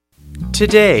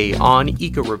Today on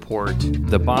Eco Report.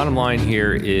 The bottom line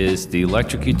here is the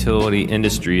electric utility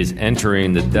industry is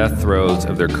entering the death throes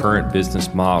of their current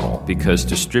business model because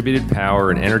distributed power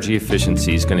and energy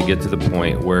efficiency is going to get to the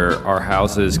point where our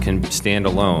houses can stand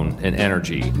alone in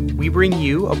energy. We bring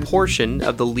you a portion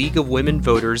of the League of Women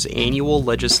Voters annual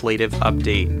legislative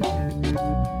update.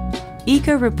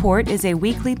 Eco Report is a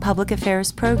weekly public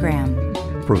affairs program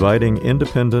providing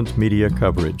independent media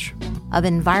coverage of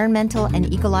environmental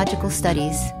and ecological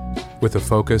studies with a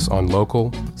focus on local,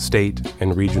 state,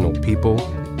 and regional people,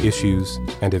 issues,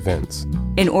 and events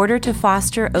in order to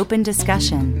foster open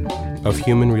discussion of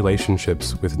human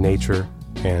relationships with nature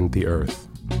and the earth,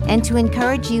 and to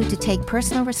encourage you to take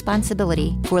personal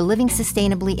responsibility for living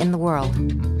sustainably in the world.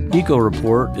 Eco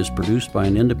Report is produced by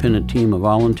an independent team of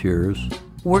volunteers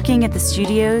working at the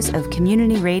studios of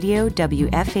Community Radio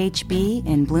WFHB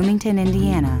in Bloomington,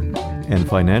 Indiana, and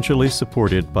financially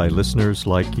supported by listeners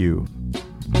like you.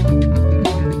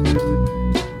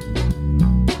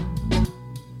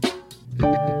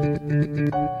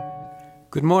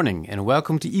 Good morning and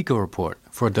welcome to Eco Report.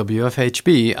 For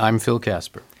WFHB, I'm Phil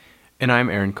Casper. And I'm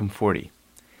Aaron Comforty.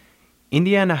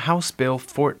 Indiana House Bill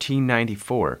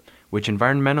 1494, which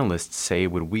environmentalists say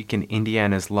would weaken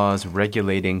Indiana's laws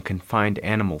regulating confined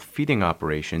animal feeding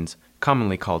operations,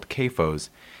 commonly called CAFOs,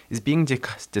 is being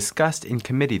discussed in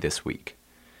committee this week.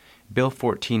 Bill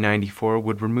 1494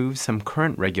 would remove some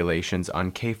current regulations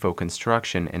on CAFO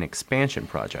construction and expansion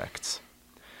projects.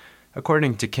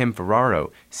 According to Kim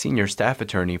Ferraro, senior staff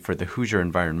attorney for the Hoosier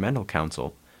Environmental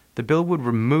Council, the bill would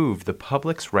remove the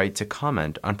public's right to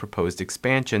comment on proposed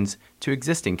expansions to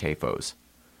existing CAFOs.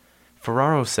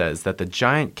 Ferraro says that the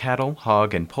giant cattle,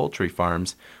 hog, and poultry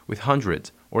farms with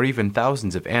hundreds or even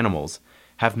thousands of animals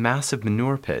have massive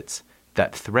manure pits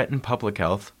that threaten public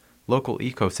health, local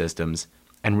ecosystems,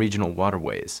 and regional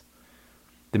waterways.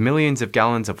 The millions of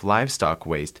gallons of livestock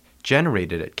waste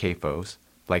generated at CAFOs,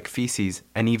 like feces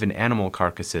and even animal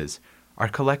carcasses, are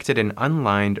collected in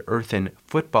unlined earthen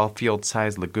football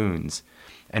field-sized lagoons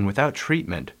and without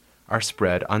treatment are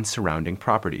spread on surrounding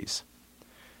properties.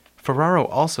 Ferraro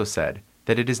also said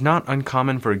that it is not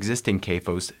uncommon for existing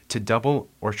CAFOs to double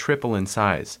or triple in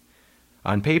size.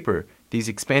 On paper, these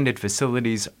expanded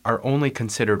facilities are only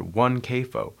considered one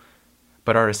CAFO,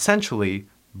 but are essentially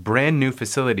brand new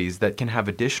facilities that can have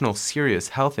additional serious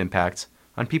health impacts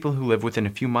on people who live within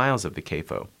a few miles of the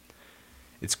CAFO.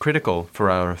 It's critical,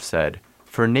 Ferraro said,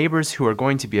 for neighbors who are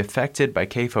going to be affected by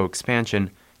CAFO expansion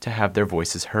to have their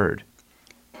voices heard.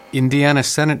 Indiana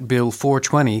Senate Bill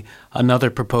 420, another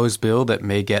proposed bill that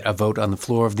may get a vote on the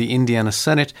floor of the Indiana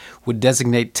Senate, would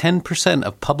designate 10%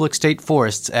 of public state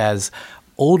forests as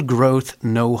old-growth,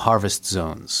 no-harvest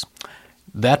zones.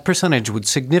 That percentage would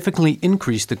significantly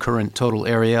increase the current total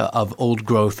area of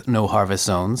old-growth, no-harvest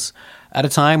zones at a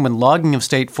time when logging of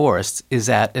state forests is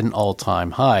at an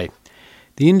all-time high.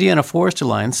 The Indiana Forest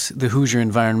Alliance, the Hoosier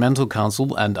Environmental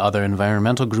Council, and other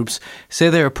environmental groups say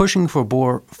they are pushing for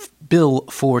Bill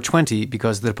 420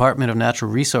 because the Department of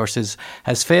Natural Resources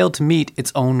has failed to meet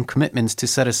its own commitments to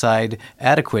set aside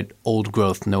adequate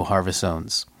old-growth, no-harvest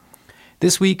zones.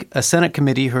 This week, a Senate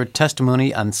committee heard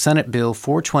testimony on Senate Bill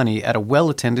 420 at a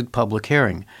well-attended public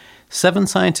hearing. 7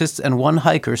 scientists and 1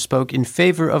 hiker spoke in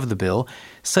favor of the bill,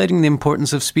 citing the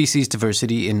importance of species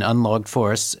diversity in unlogged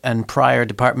forests and prior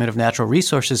Department of Natural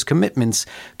Resources commitments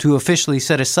to officially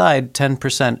set aside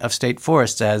 10% of state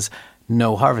forests as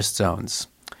no-harvest zones.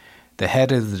 The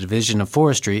head of the Division of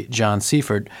Forestry, John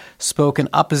Seifert, spoke in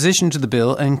opposition to the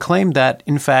bill and claimed that,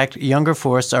 in fact, younger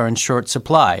forests are in short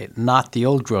supply, not the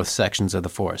old-growth sections of the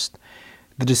forest.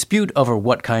 The dispute over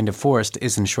what kind of forest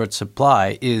is in short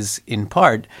supply is, in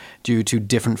part, due to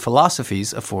different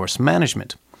philosophies of forest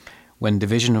management. When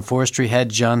Division of Forestry head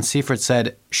John Seifert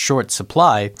said short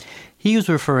supply, he was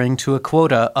referring to a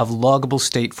quota of loggable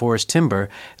state forest timber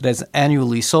that is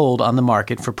annually sold on the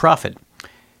market for profit.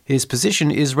 His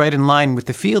position is right in line with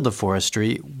the field of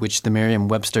forestry, which the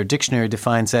Merriam-Webster Dictionary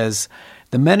defines as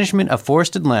the management of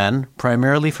forested land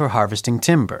primarily for harvesting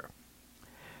timber.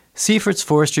 Seifert's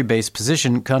forestry-based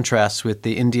position contrasts with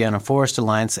the Indiana Forest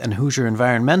Alliance and Hoosier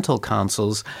Environmental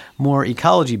Council's more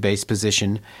ecology-based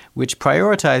position, which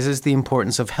prioritizes the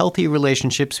importance of healthy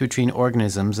relationships between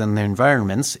organisms and their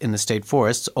environments in the state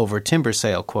forests over timber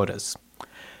sale quotas.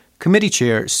 Committee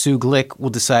Chair Sue Glick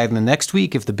will decide in the next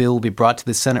week if the bill will be brought to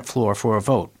the Senate floor for a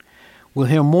vote. We'll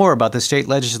hear more about the state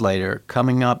legislature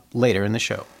coming up later in the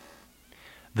show.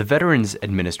 The Veterans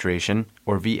Administration,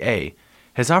 or VA,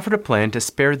 has offered a plan to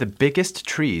spare the biggest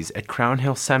trees at Crown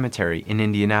Hill Cemetery in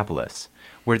Indianapolis,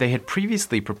 where they had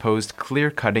previously proposed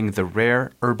clear-cutting the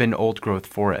rare urban old-growth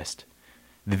forest.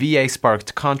 The VA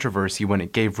sparked controversy when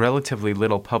it gave relatively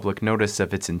little public notice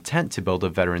of its intent to build a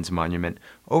veterans monument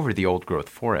over the old-growth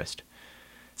forest.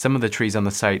 Some of the trees on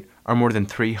the site are more than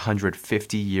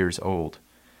 350 years old.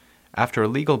 After a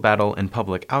legal battle and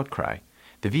public outcry,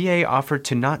 the VA offered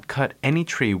to not cut any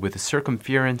tree with a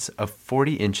circumference of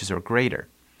 40 inches or greater.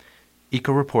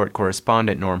 EcoReport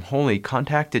correspondent Norm Holy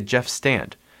contacted Jeff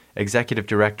Stant, executive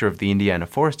director of the Indiana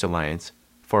Forest Alliance,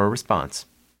 for a response.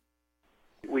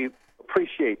 We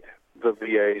appreciate the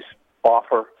VA's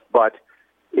offer, but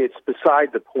it's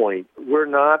beside the point. We're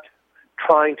not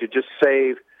trying to just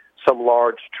save some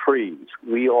large trees.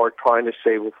 We are trying to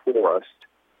save a forest.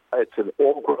 It's an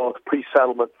old-growth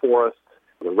pre-settlement forest.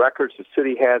 The records the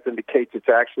city has indicates it's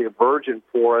actually a virgin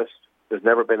forest. There's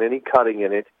never been any cutting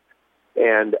in it,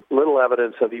 and little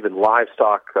evidence of even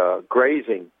livestock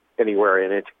grazing anywhere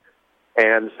in it.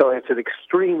 And so it's an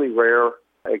extremely rare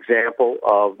example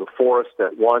of the forest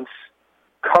that once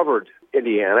covered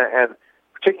Indiana, and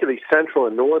particularly central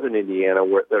and northern Indiana,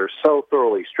 where they're so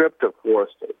thoroughly stripped of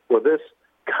forest, where this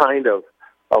kind of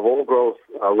old-growth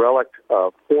relic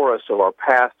forest of our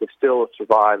past to still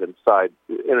survive inside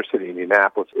inner city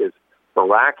Indianapolis is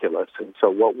miraculous. And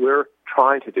so what we're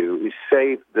trying to do is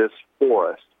save this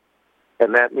forest,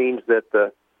 and that means that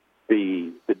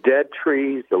the dead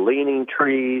trees, the leaning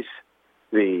trees,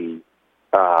 the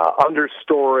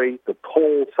understory, the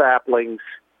pole saplings,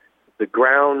 the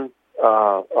ground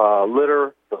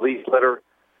litter, the leaf litter,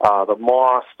 the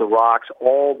moss, the rocks,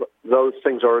 all those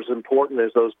things are as important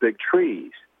as those big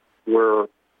trees. We're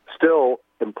still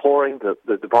imploring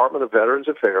the Department of Veterans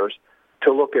Affairs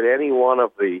to look at any one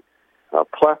of the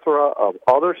plethora of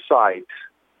other sites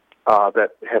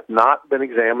that have not been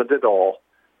examined at all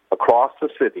across the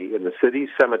city, in the city's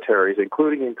cemeteries,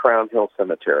 including in Crown Hill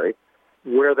Cemetery,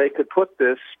 where they could put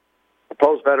this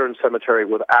proposed veteran cemetery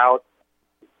without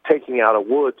taking out a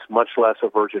woods, much less a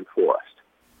virgin forest.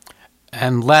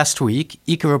 And last week,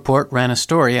 EcoReport ran a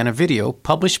story and a video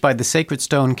published by the Sacred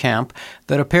Stone Camp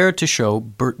that appeared to show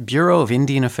Bureau of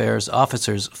Indian Affairs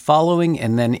officers following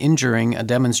and then injuring a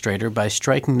demonstrator by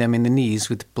striking them in the knees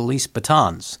with police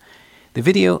batons. The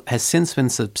video has since been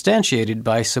substantiated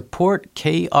by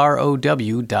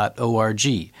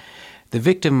supportkrow.org. The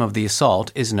victim of the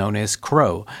assault is known as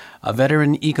Crow, a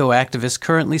veteran eco-activist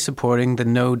currently supporting the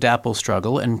No DAPL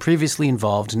struggle and previously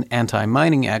involved in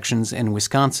anti-mining actions in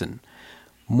Wisconsin.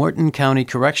 Morton County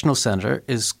Correctional Center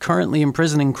is currently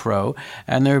imprisoning Crow,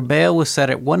 and their bail was set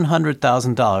at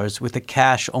 $100,000 with a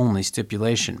cash-only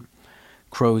stipulation.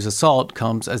 Crow's assault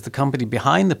comes as the company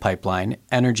behind the pipeline,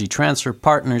 Energy Transfer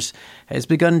Partners, has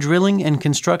begun drilling and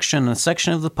construction on a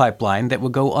section of the pipeline that will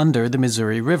go under the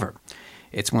Missouri River.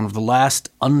 It's one of the last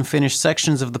unfinished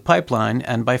sections of the pipeline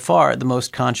and by far the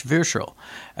most controversial,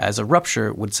 as a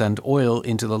rupture would send oil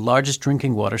into the largest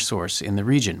drinking water source in the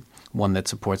region, one that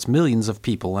supports millions of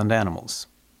people and animals.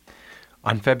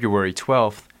 On February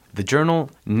 12th, the journal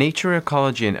Nature,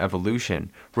 Ecology, and Evolution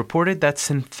reported that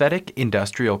synthetic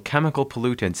industrial chemical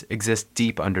pollutants exist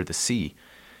deep under the sea.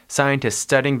 Scientists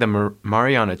studying the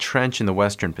Mariana Trench in the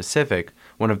western Pacific,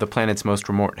 one of the planet's most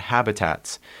remote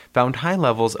habitats, found high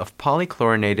levels of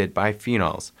polychlorinated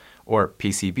biphenyls, or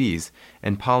PCBs,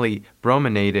 and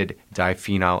polybrominated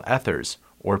diphenyl ethers,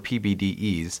 or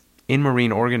PBDEs, in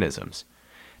marine organisms.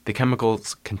 The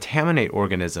chemicals contaminate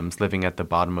organisms living at the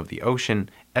bottom of the ocean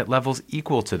at levels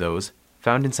equal to those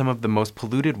found in some of the most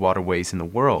polluted waterways in the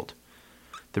world.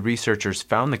 The researchers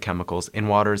found the chemicals in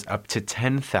waters up to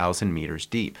 10,000 meters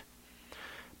deep.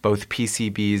 Both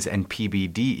PCBs and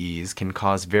PBDEs can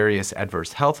cause various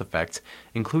adverse health effects,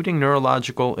 including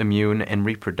neurological, immune, and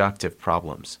reproductive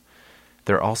problems.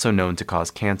 They're also known to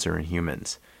cause cancer in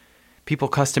humans. People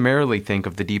customarily think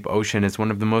of the deep ocean as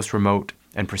one of the most remote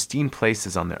and pristine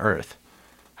places on the Earth.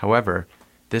 However,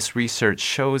 this research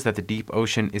shows that the deep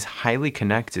ocean is highly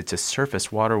connected to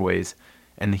surface waterways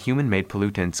and the human-made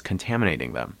pollutants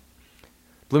contaminating them.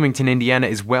 Bloomington, Indiana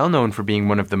is well known for being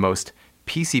one of the most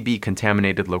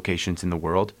PCB-contaminated locations in the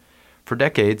world. For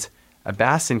decades, a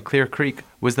bass in Clear Creek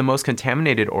was the most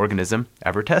contaminated organism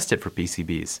ever tested for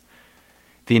PCBs.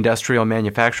 The industrial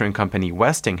manufacturing company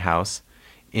Westinghouse,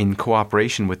 in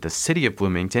cooperation with the City of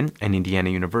Bloomington and Indiana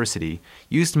University,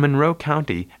 used Monroe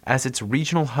County as its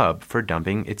regional hub for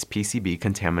dumping its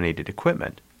PCB-contaminated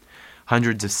equipment.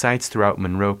 Hundreds of sites throughout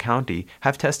Monroe County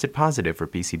have tested positive for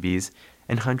PCBs,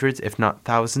 and hundreds, if not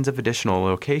thousands, of additional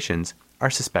locations are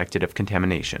suspected of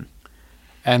contamination.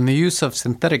 And the use of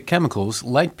synthetic chemicals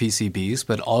like PCBs,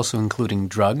 but also including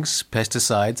drugs,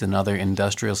 pesticides, and other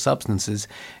industrial substances,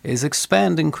 is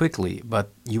expanding quickly, but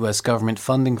U.S. government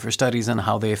funding for studies on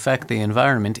how they affect the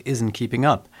environment isn't keeping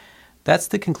up. That's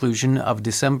the conclusion of a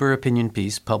December opinion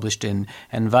piece published in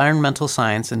Environmental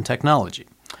Science and Technology.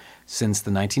 Since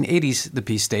the 1980s, the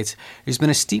piece states, there's been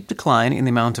a steep decline in the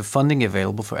amount of funding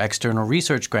available for external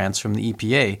research grants from the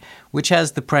EPA, which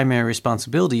has the primary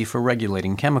responsibility for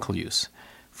regulating chemical use.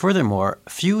 Furthermore,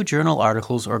 few journal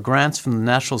articles or grants from the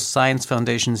National Science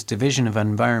Foundation's Division of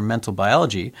Environmental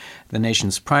Biology, the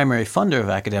nation's primary funder of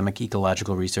academic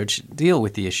ecological research, deal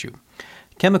with the issue.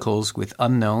 Chemicals with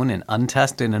unknown and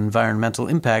untested environmental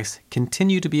impacts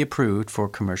continue to be approved for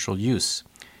commercial use.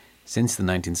 Since the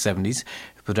 1970s,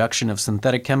 the production of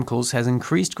synthetic chemicals has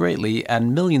increased greatly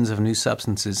and millions of new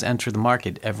substances enter the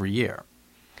market every year.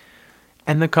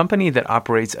 And the company that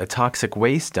operates a toxic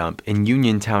waste dump in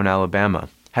Uniontown, Alabama,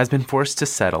 has been forced to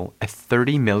settle a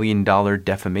 $30 million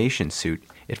defamation suit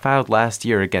it filed last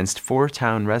year against 4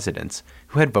 town residents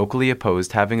who had vocally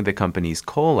opposed having the company's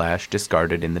coal ash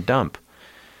discarded in the dump.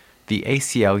 The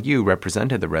ACLU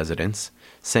represented the residents,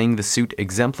 saying the suit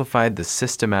exemplified the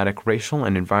systematic racial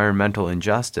and environmental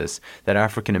injustice that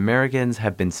African Americans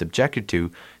have been subjected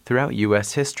to throughout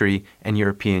U.S. history and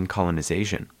European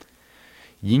colonization.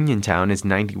 Uniontown is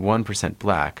 91%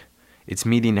 black. Its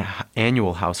median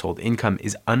annual household income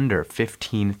is under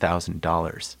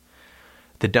 $15,000.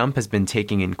 The dump has been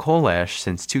taking in coal ash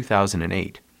since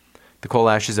 2008. The coal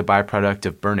ash is a byproduct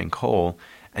of burning coal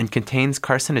and contains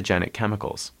carcinogenic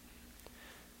chemicals.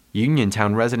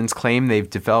 Uniontown residents claim they've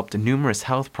developed numerous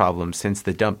health problems since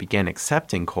the dump began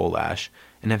accepting coal ash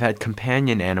and have had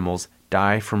companion animals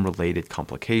die from related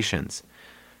complications.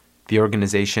 The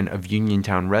Organization of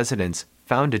Uniontown Residents,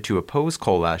 founded to oppose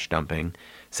coal ash dumping,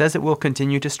 says it will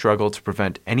continue to struggle to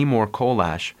prevent any more coal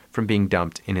ash from being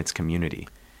dumped in its community.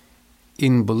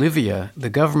 In Bolivia, the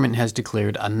government has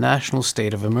declared a national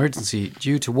state of emergency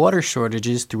due to water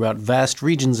shortages throughout vast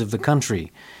regions of the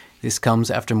country. This comes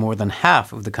after more than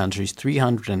half of the country's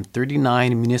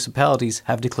 339 municipalities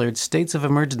have declared states of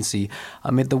emergency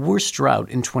amid the worst drought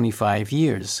in 25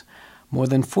 years. More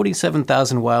than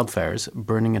 47,000 wildfires,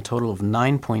 burning a total of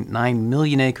 9.9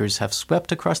 million acres, have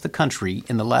swept across the country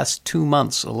in the last 2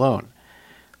 months alone.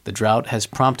 The drought has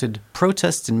prompted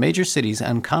protests in major cities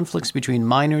and conflicts between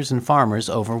miners and farmers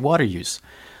over water use.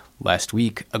 Last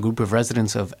week, a group of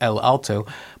residents of El Alto,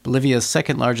 Bolivia's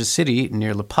second-largest city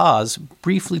near La Paz,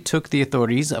 briefly took the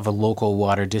authorities of a local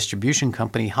water distribution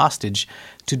company hostage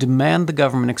to demand the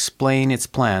government explain its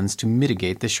plans to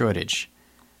mitigate the shortage.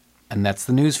 And that's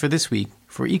the news for this week.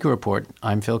 For Eco Report,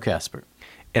 I'm Phil Casper.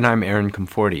 And I'm Aaron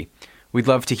Comforty. We'd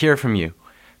love to hear from you.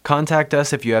 Contact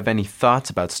us if you have any thoughts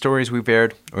about stories we've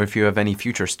aired or if you have any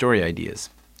future story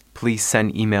ideas. Please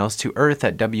send emails to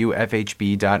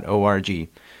earth@wfhb.org.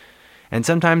 And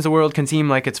sometimes the world can seem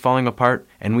like it's falling apart,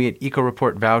 and we at Eco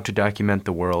Report vow to document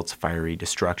the world's fiery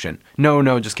destruction.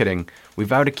 No, just kidding. We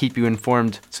vow to keep you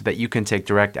informed so that you can take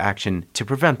direct action to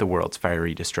prevent the world's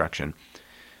fiery destruction.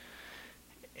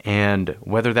 And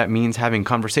whether that means having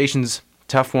conversations,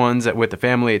 tough ones with the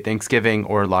family at Thanksgiving,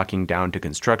 or locking down to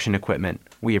construction equipment,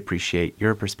 we appreciate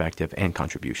your perspective and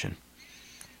contribution.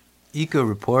 Eco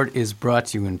Report is brought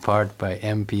to you in part by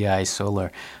MPI Solar,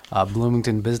 a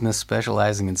Bloomington business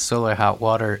specializing in solar hot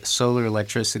water, solar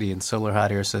electricity, and solar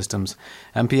hot air systems.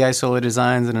 MPI Solar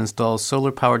designs and installs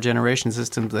solar power generation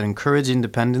systems that encourage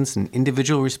independence and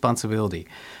individual responsibility.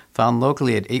 Found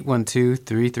locally at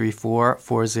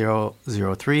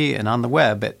 812-334-4003 and on the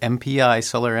web at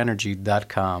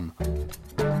mpisolarenergy.com.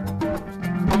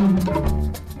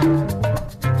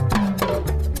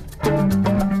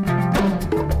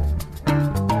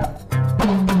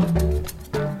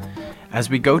 As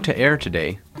we go to air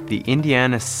today, the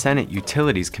Indiana Senate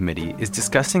Utilities Committee is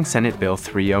discussing Senate Bill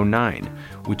 309,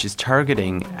 which is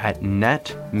targeting at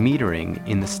net metering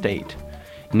in the state.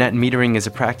 Net metering is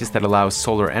a practice that allows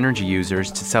solar energy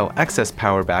users to sell excess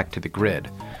power back to the grid.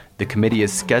 The committee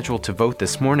is scheduled to vote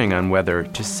this morning on whether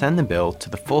to send the bill to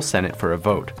the full Senate for a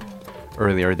vote.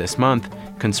 Earlier this month,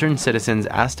 concerned citizens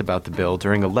asked about the bill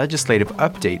during a legislative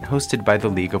update hosted by the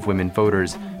League of Women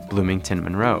Voters, Bloomington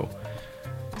Monroe.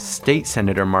 State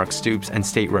Senator Mark Stoops and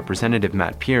State Representative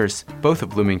Matt Pierce, both of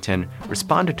Bloomington,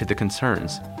 responded to the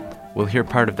concerns. We'll hear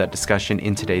part of that discussion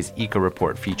in today's Eco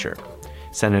Report feature.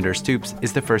 Senator Stoops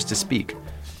is the first to speak.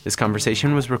 This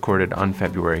conversation was recorded on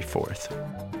February 4th.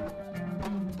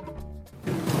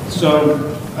 So,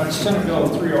 Senate Bill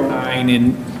 309,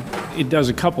 and it does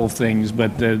a couple of things,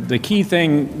 but the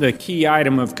key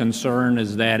item of concern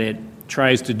is that it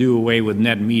tries to do away with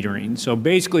net metering. So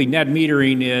basically, net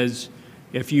metering is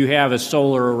if you have a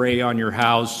solar array on your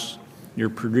house, you're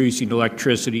producing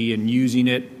electricity and using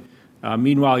it.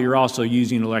 Meanwhile, you're also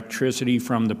using electricity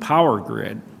from the power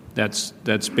grid. That's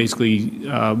basically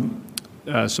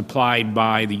supplied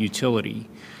by the utility.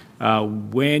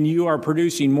 When you are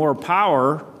producing more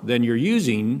power than you're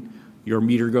using, your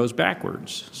meter goes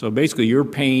backwards. So basically you're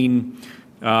paying,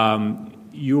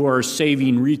 you are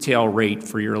saving retail rate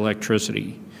for your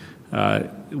electricity.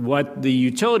 What the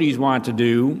utilities want to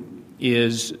do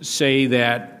is say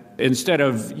that instead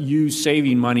of you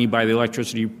saving money by the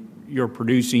electricity you're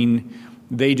producing,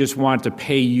 they just want to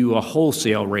pay you a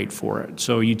wholesale rate for it.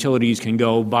 So utilities can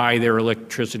go buy their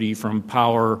electricity from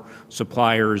power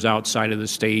suppliers outside of the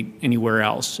state, anywhere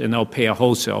else, and they'll pay a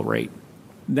wholesale rate.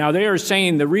 Now, they are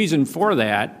saying the reason for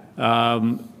that,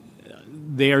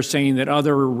 they are saying that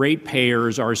other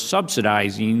ratepayers are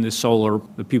subsidizing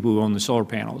the people who own the solar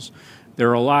panels. There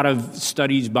are a lot of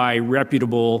studies by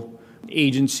reputable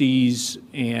agencies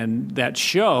and that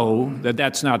show that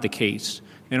that's not the case.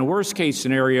 In a worst-case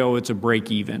scenario, it's a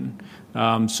break-even.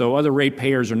 So other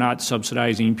ratepayers are not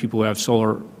subsidizing people who have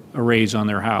solar arrays on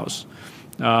their house.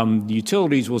 The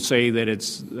utilities will say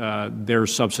that they're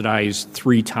subsidized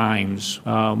 3 times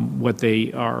what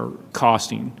they are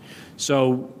costing.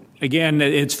 So again,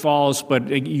 it's false, but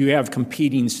you have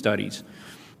competing studies.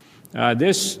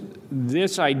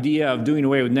 This idea of doing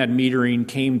away with net metering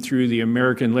came through the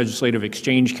American Legislative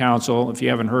Exchange Council. If you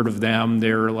haven't heard of them,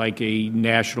 they're like a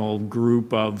national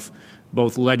group of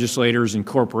both legislators and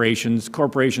corporations.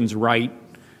 Corporations write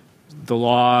the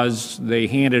laws. They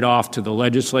hand it off to the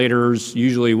legislators,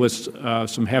 usually with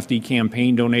some hefty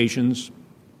campaign donations.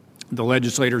 The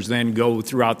legislators then go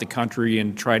throughout the country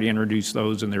and try to introduce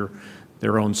those in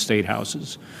their own state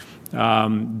houses.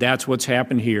 That's what's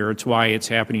happened here. It's why it's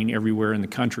happening everywhere in the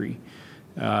country.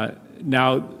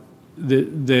 Now,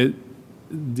 the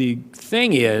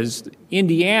thing is,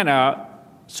 Indiana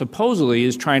supposedly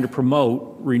is trying to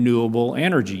promote renewable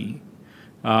energy.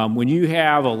 When you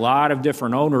have a lot of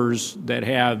different owners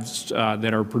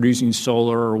that are producing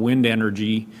solar or wind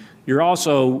energy, you're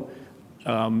also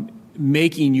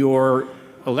making your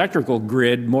electrical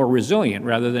grid more resilient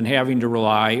rather than having to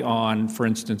rely on, for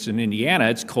instance, in Indiana,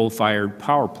 it's coal-fired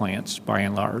power plants by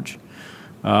and large.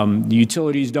 The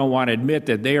utilities don't want to admit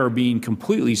that they are being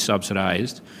completely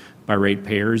subsidized by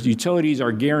ratepayers. Utilities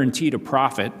are guaranteed a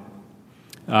profit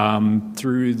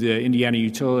through the Indiana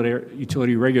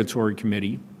Utility Regulatory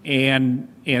Committee, and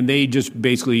they just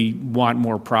basically want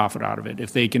more profit out of it.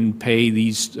 If they can pay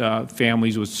these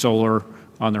families with solar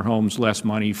on their homes less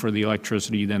money for the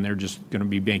electricity, then they're just going to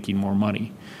be making more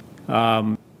money.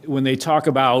 When they talk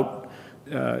about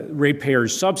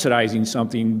ratepayers subsidizing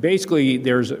something, basically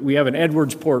we have an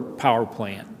Edwardsport power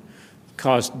plant,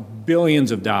 cost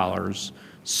billions of dollars,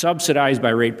 subsidized by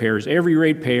ratepayers. Every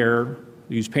ratepayer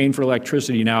who's paying for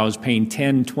electricity now is paying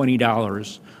 $10,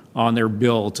 $20 on their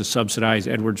bill to subsidize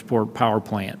Edwardsport power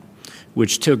plant,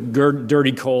 which took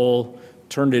dirty coal,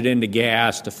 turned it into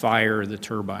gas to fire the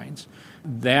turbines.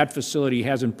 That facility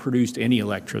hasn't produced any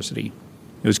electricity.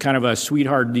 It was kind of a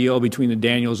sweetheart deal between the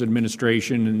Daniels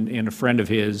administration and a friend of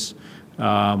his,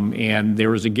 and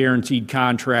there was a guaranteed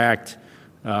contract.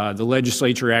 The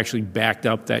legislature actually backed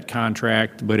up that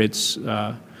contract, but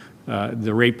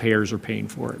the ratepayers are paying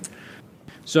for it.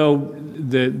 So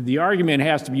the argument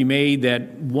has to be made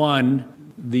that, one,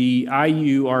 the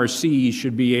IURC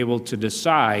should be able to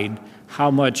decide how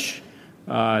much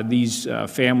these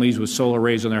families with solar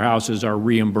arrays on their houses are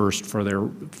reimbursed for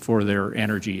their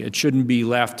energy. It shouldn't be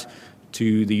left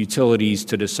to the utilities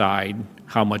to decide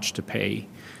how much to pay.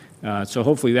 So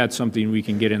hopefully that's something we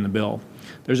can get in the bill.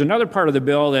 There's another part of the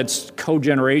bill that's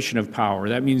cogeneration of power.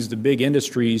 That means the big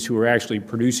industries who are actually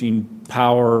producing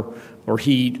power or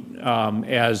heat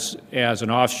as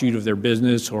an offshoot of their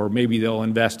business, or maybe they'll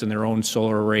invest in their own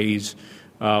solar arrays,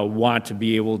 want to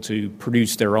be able to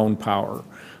produce their own power.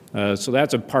 So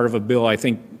that's a part of a bill I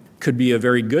think could be a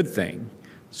very good thing.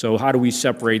 So how do we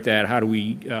separate that? How do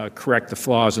we correct the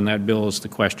flaws in that bill is the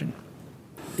question.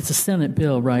 It's a Senate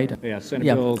bill, right? Yeah, Senate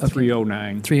Bill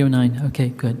 309. 309, okay,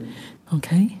 good.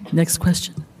 Okay, next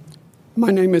question.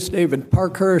 My name is David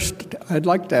Parkhurst. I'd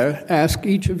like to ask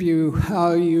each of you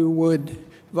how you would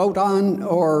vote on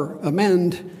or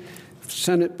amend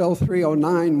Senate Bill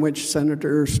 309, which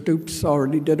Senator Stoops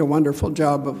already did a wonderful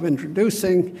job of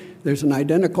introducing. There's an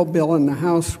identical bill in the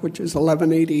House, which is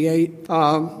 1188.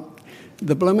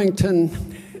 The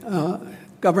Bloomington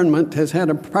government has had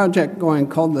a project going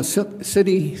called the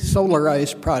City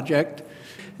Solarize Project,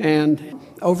 and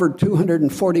over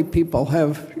 240 people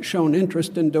have shown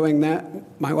interest in doing that.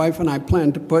 My wife and I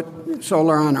plan to put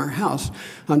solar on our house.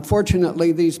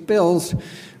 Unfortunately, these bills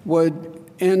would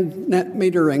end net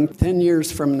metering 10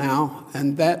 years from now,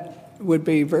 and that would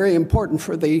be very important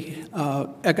for the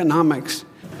economics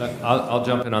I'll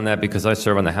jump in on that because I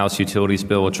serve on the House Utilities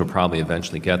Bill, which will probably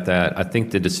eventually get that. I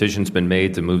think the decision's been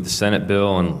made to move the Senate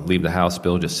bill and leave the House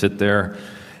bill just sit there.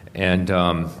 And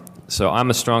so I'm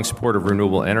a strong supporter of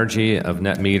renewable energy, of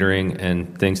net metering,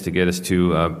 and things to get us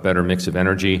to a better mix of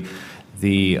energy.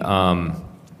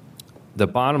 The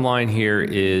bottom line here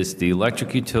is the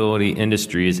electric utility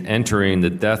industry is entering the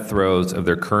death throes of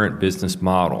their current business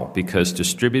model because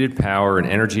distributed power and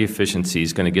energy efficiency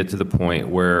is going to get to the point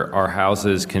where our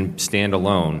houses can stand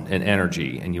alone in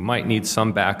energy, and you might need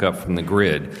some backup from the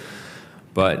grid.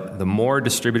 But the more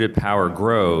distributed power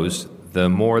grows, the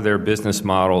more their business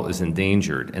model is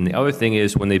endangered. And the other thing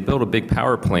is when they build a big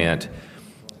power plant,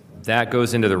 that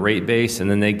goes into the rate base,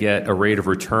 and then they get a rate of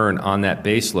return on that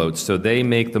base load. So they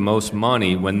make the most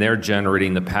money when they're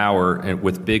generating the power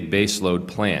with big base load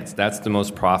plants. That's the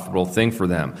most profitable thing for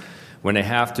them. When they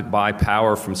have to buy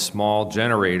power from small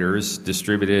generators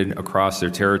distributed across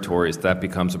their territories, that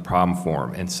becomes a problem for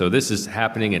them. And so this is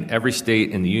happening in every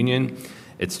state in the union.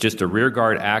 It's just a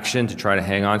rearguard action to try to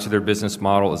hang on to their business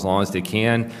model as long as they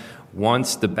can.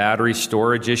 Once the battery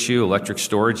storage issue, electric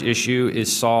storage issue is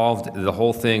solved, the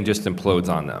whole thing just implodes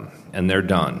on them, and they're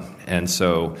done. And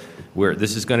so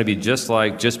this is going to be just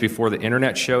like just before the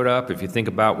internet showed up. If you think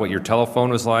about what your telephone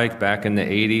was like back in the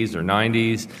 80s or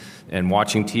 90s and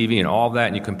watching TV and all that,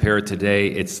 and you compare it today,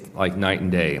 it's like night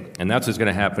and day. And that's what's going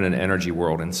to happen in the energy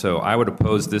world. And so I would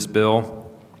oppose this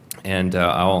bill, and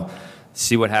I'll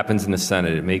see what happens in the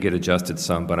Senate. It may get adjusted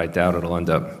some, but I doubt it'll end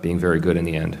up being very good in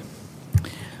the end.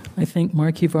 I think,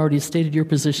 Mark, you've already stated your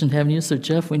position, haven't you? So,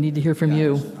 Jeff, we need to hear from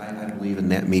you. I believe in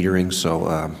net metering,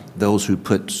 so those who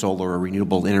put solar or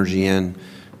renewable energy in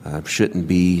shouldn't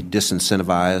be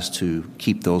disincentivized to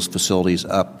keep those facilities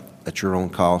up at your own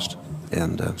cost,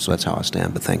 and so that's how I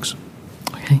stand, but thanks.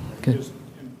 Okay, good. Just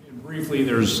briefly,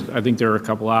 I think there are a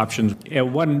couple options.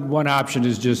 One option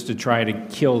is just to try to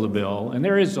kill the bill, and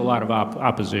there is a lot of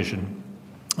opposition.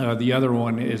 The other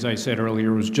one, as I said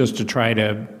earlier, was just to try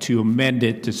to amend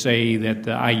it to say that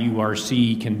the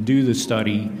IURC can do the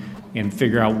study and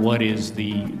figure out what is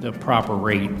the proper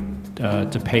rate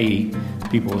to pay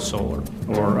people with solar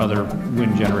or other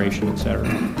wind generation, et cetera.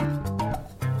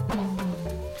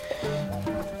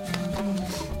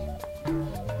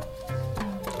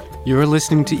 You're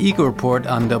listening to Eco Report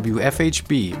on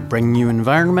WFHB, bringing you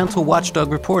environmental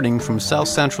watchdog reporting from South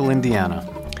Central Indiana.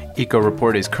 Eco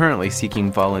Report is currently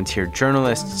seeking volunteer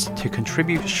journalists to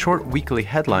contribute short weekly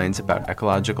headlines about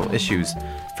ecological issues,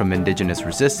 from indigenous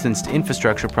resistance to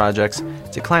infrastructure projects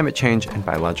to climate change and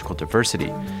biological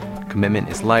diversity. Commitment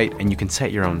is light, and you can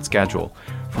set your own schedule.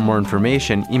 For more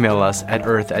information, email us at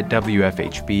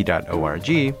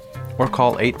earth@wfhb.org or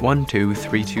call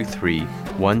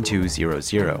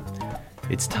 812-323-1200.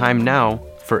 It's time now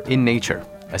for In Nature,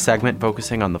 a segment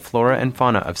focusing on the flora and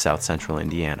fauna of South Central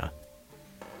Indiana.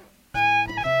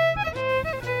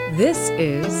 This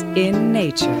is In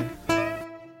Nature.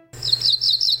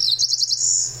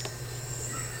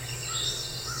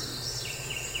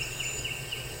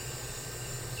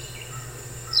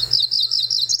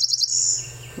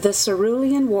 The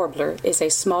cerulean warbler is a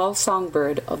small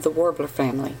songbird of the warbler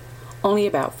family, only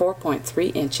about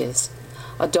 4.3 inches.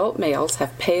 Adult males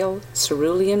have pale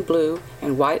cerulean blue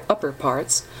and white upper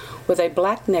parts with a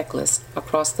black necklace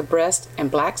across the breast and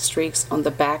black streaks on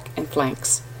the back and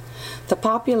flanks. The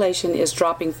population is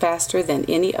dropping faster than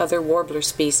any other warbler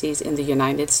species in the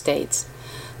United States.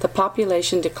 The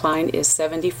population decline is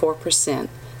 74%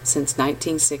 since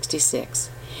 1966.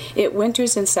 It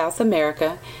winters in South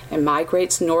America and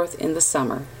migrates north in the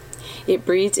summer. It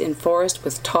breeds in forests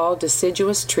with tall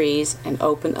deciduous trees and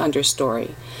open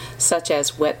understory, such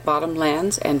as wet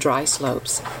bottomlands and dry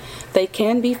slopes. They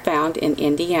can be found in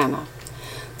Indiana.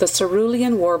 The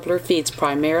cerulean warbler feeds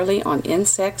primarily on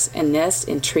insects and nests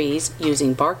in trees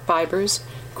using bark fibers,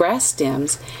 grass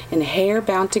stems, and hair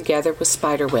bound together with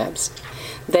spider webs.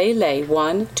 They lay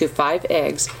 1 to 5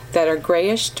 eggs that are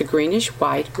grayish to greenish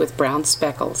white with brown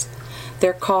speckles.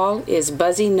 Their call is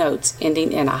buzzy notes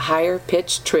ending in a higher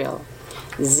pitched trill.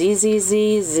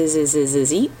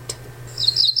 Z-z-z-z-z-z-z-zeet.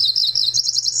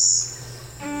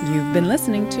 You've been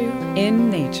listening to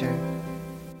In Nature.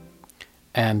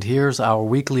 And here's our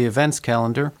weekly events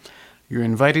calendar. You're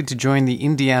invited to join the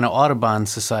Indiana Audubon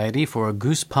Society for a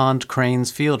Goose Pond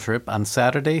Cranes field trip on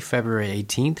Saturday, February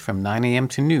 18th from 9 a.m.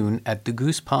 to noon at the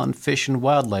Goose Pond Fish and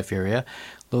Wildlife Area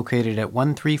located at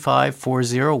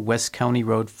 13540 West County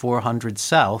Road 400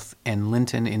 South in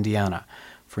Linton, Indiana.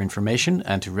 For information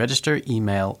and to register,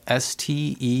 email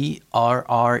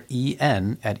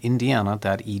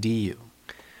sterren@indiana.edu.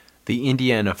 The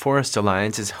Indiana Forest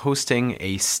Alliance is hosting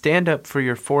a Stand Up for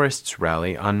Your Forests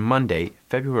rally on Monday,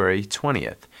 February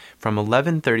 20th, from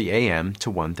 11:30 a.m.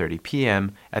 to 1:30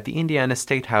 p.m. at the Indiana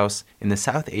State House in the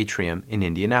South Atrium in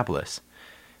Indianapolis.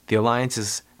 The Alliance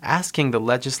is asking the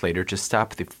legislature to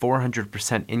stop the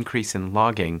 400% increase in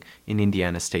logging in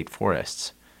Indiana state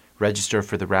forests. Register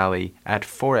for the rally at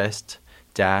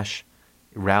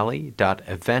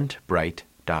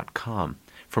forest-rally.eventbrite.com.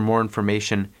 For more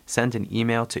information, send an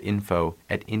email to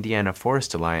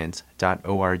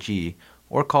info@indianaforestalliance.org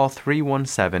or call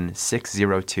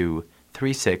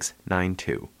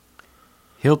 317-602-3692.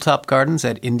 Hilltop Gardens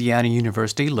at Indiana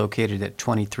University, located at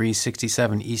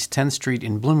 2367 East 10th Street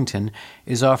in Bloomington,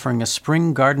 is offering a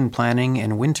spring garden planning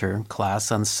and winter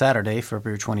class on Saturday,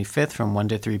 February 25th from 1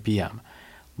 to 3 p.m.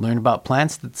 Learn about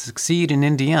plants that succeed in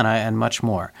Indiana and much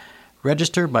more.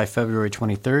 Register by February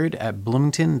 23rd at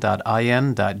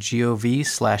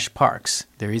bloomington.in.gov/parks.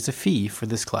 There is a fee for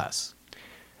this class.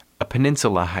 A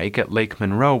peninsula hike at Lake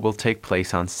Monroe will take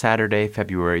place on Saturday,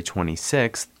 February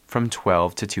 26th from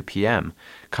 12 to 2 p.m.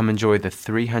 Come enjoy the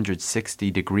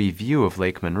 360-degree view of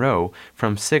Lake Monroe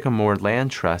from Sycamore Land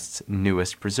Trust's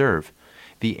newest preserve,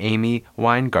 the Amy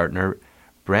Weingartner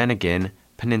Brannigan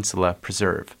Peninsula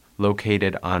Preserve,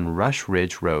 located on Rush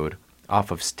Ridge Road,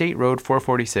 off of State Road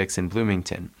 446 in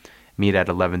Bloomington. Meet at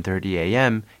 11:30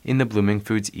 a.m. in the Blooming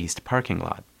Foods East parking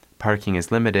lot. Parking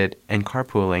is limited and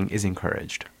carpooling is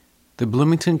encouraged. The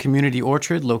Bloomington Community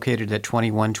Orchard, located at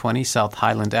 2120 South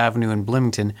Highland Avenue in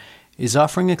Bloomington, is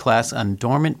offering a class on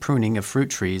dormant pruning of fruit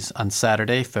trees on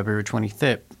Saturday, February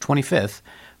 25th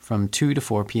from 2 to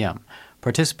 4 p.m.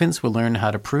 Participants will learn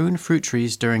how to prune fruit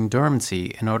trees during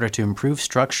dormancy in order to improve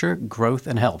structure, growth,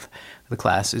 and health. The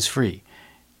class is free.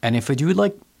 And if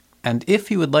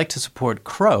you would like to support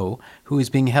Crow, who is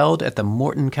being held at the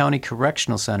Morton County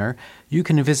Correctional Center, you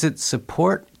can visit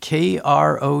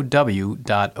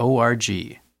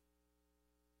supportkrow.org.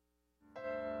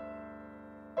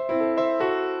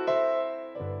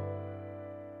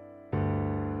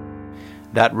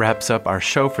 That wraps up our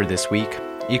show for this week.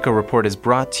 Eco Report is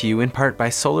brought to you in part by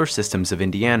Solar Systems of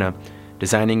Indiana,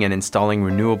 designing and installing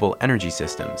renewable energy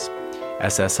systems.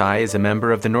 SSI is a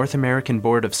member of the North American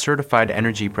Board of Certified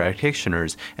Energy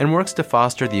Practitioners and works to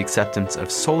foster the acceptance of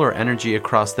solar energy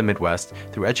across the Midwest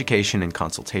through education and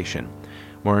consultation.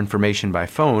 More information by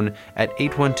phone at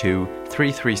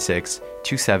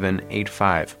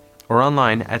 812-336-2785 or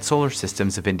online at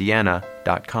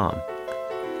solarsystemsofindiana.com.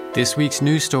 This week's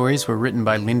news stories were written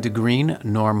by Linda Greene,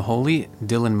 Norm Holy,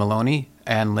 Dylan Maloney,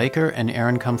 Ann Laker, and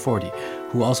Aaron Comforty,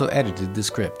 who also edited the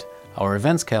script. Our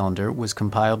events calendar was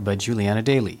compiled by Julianna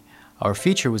Dailey. Our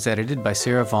feature was edited by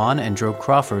Sarah Vaughan and Joe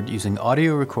Crawford using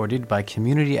audio recorded by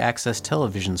Community Access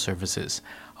Television Services.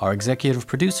 Our executive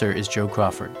producer is Joe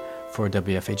Crawford. For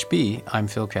WFHB, I'm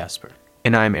Phil Casper.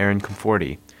 And I'm Aaron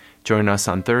Comforty. Join us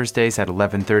on Thursdays at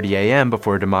 11:30 a.m.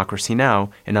 before Democracy Now!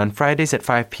 And on Fridays at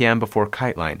 5 p.m. before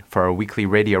Kiteline for our weekly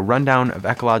radio rundown of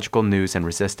ecological news and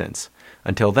resistance.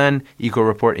 Until then, Eco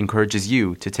Report encourages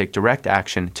you to take direct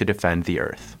action to defend the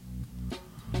Earth.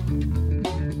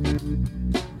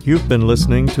 You've been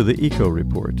listening to the Eco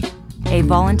Report, a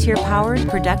volunteer-powered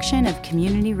production of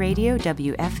Community Radio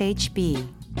WFHB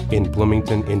in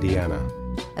Bloomington, Indiana.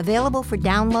 Available for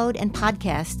download and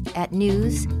podcast at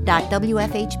news.wfhb.org.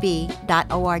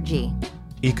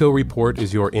 Eco Report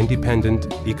is your independent,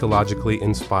 ecologically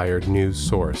inspired news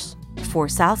source for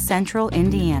South Central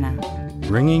Indiana,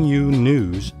 bringing you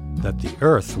news that the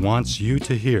Earth wants you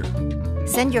to hear.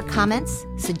 Send your comments,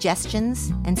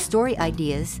 suggestions, and story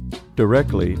ideas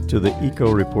directly to the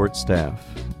Eco Report staff.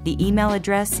 The email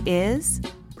address is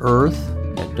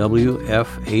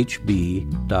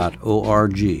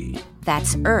earth@wfhb.org.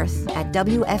 That's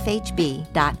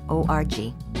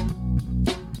earth@wfhb.org.